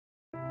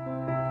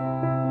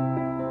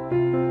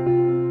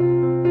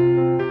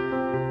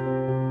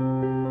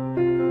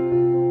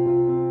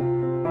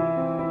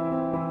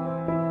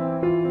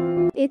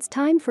It's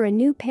time for a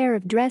new pair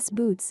of dress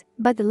boots,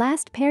 but the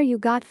last pair you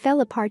got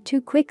fell apart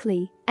too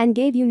quickly and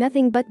gave you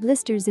nothing but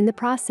blisters in the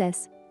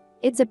process.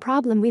 It's a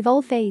problem we've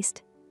all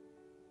faced.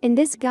 In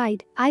this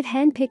guide, I've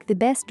handpicked the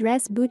best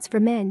dress boots for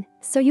men,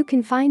 so you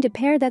can find a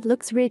pair that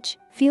looks rich,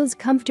 feels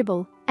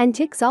comfortable, and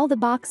ticks all the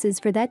boxes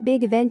for that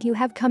big event you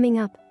have coming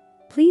up.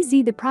 Please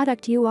see the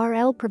product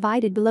URL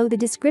provided below the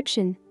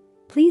description.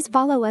 Please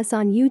follow us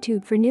on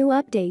YouTube for new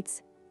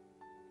updates.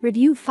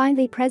 Review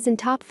finally present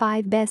top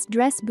 5 best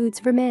dress boots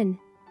for men.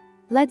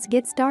 Let's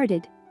get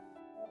started.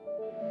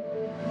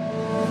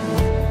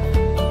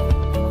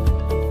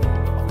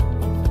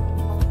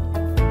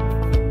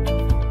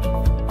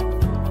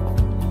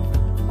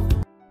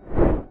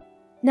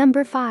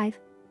 Number 5.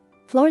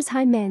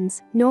 Florsheim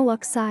Men's,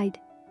 Norwalk Side.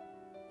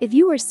 If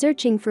you are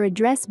searching for a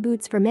dress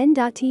boots for men,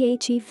 the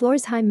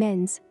Florsheim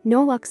Men's,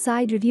 Norwalk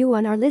Side review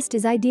on our list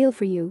is ideal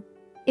for you.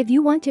 If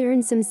you want to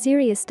earn some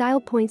serious style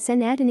points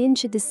and add an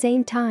inch at the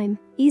same time,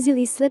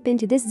 easily slip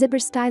into this zipper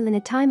style in a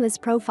timeless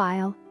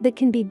profile that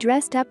can be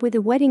dressed up with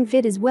a wedding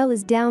fit as well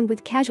as down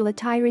with casual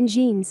attire and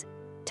jeans.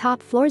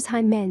 Top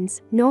Florsheim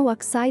Men's,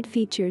 Norwalk Side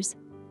features: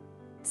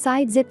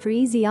 side zip for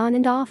easy on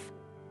and off,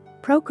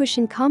 Pro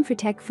Cushion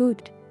Comfortech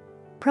foot,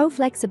 Pro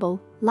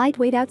Flexible,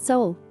 lightweight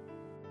outsole.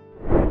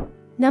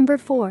 Number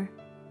 4.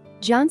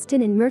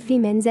 Johnston and Murphy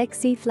Men's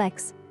XC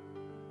Flex.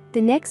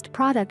 The next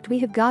product we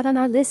have got on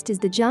our list is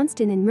the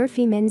Johnston and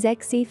Murphy Men's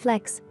XC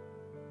Flex.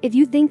 If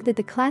you think that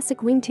the classic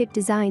wingtip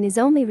design is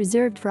only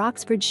reserved for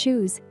Oxford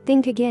shoes,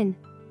 think again.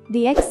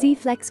 The XC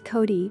Flex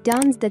Cody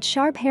dons that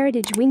sharp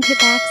heritage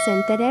wingtip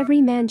accent that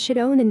every man should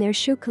own in their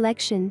shoe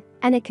collection,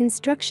 and a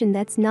construction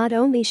that's not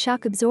only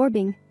shock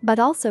absorbing but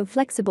also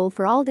flexible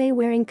for all-day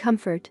wearing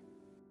comfort.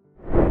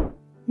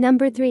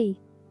 Number 3.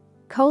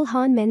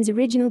 Haan Men's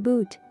Original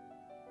Boot.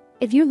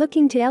 If you're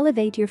looking to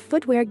elevate your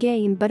footwear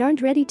game but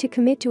aren't ready to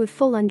commit to a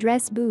full-on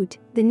dress boot,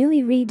 the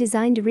newly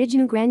redesigned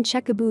Original Grand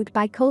Chukka boot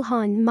by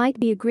Haan might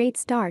be a great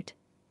start.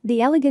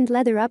 The elegant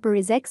leather upper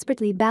is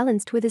expertly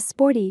balanced with a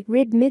sporty,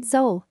 ribbed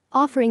midsole,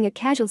 offering a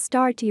casual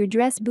start to your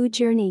dress boot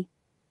journey.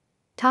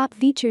 Top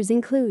features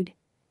include: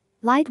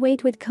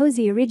 lightweight with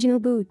cozy original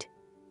boot,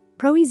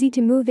 Pro easy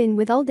to move in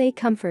with all-day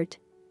comfort,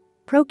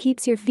 Pro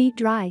keeps your feet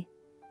dry.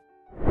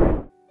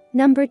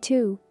 Number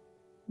 2.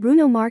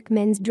 Bruno Marc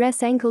Men's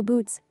Dress Ankle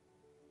Boots.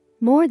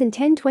 More than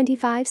 10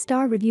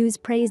 25-star reviews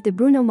praise the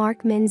Bruno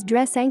Marc Men's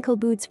Dress Ankle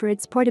Boots for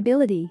its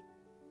portability.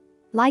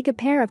 Like a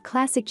pair of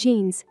classic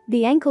jeans,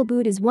 the ankle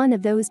boot is one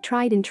of those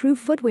tried-and-true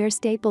footwear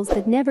staples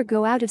that never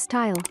go out of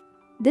style.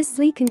 This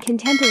sleek and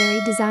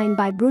contemporary design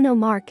by Bruno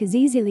Marc is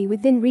easily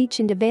within reach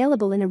and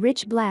available in a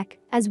rich black,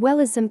 as well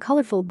as some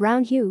colorful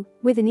brown hue,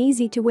 with an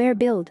easy-to-wear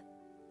build.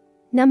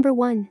 Number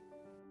 1.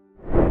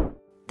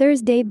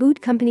 Thursday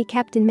Boot Company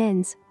Captain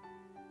Men's.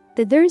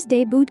 The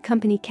Thursday Boot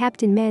Company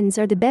Captain Men's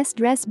are the best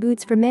dress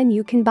boots for men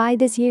you can buy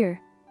this year.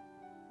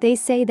 They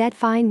say that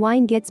fine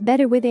wine gets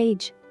better with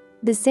age.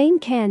 The same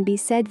can be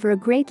said for a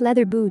great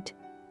leather boot.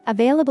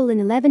 Available in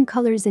 11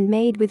 colors and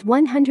made with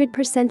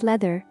 100%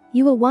 leather,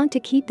 you will want to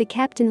keep the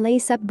Captain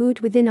lace-up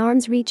boot within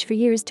arm's reach for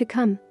years to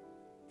come.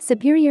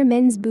 Superior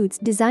men's boots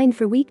designed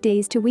for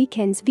weekdays to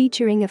weekends,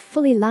 featuring a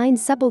fully lined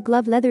supple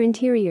glove leather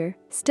interior,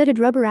 studded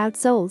rubber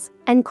outsoles,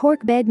 and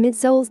cork bed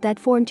midsoles that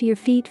form to your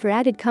feet for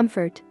added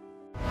comfort.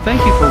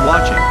 Thank you for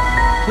watching.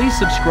 Please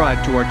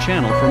subscribe to our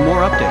channel for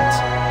more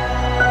updates.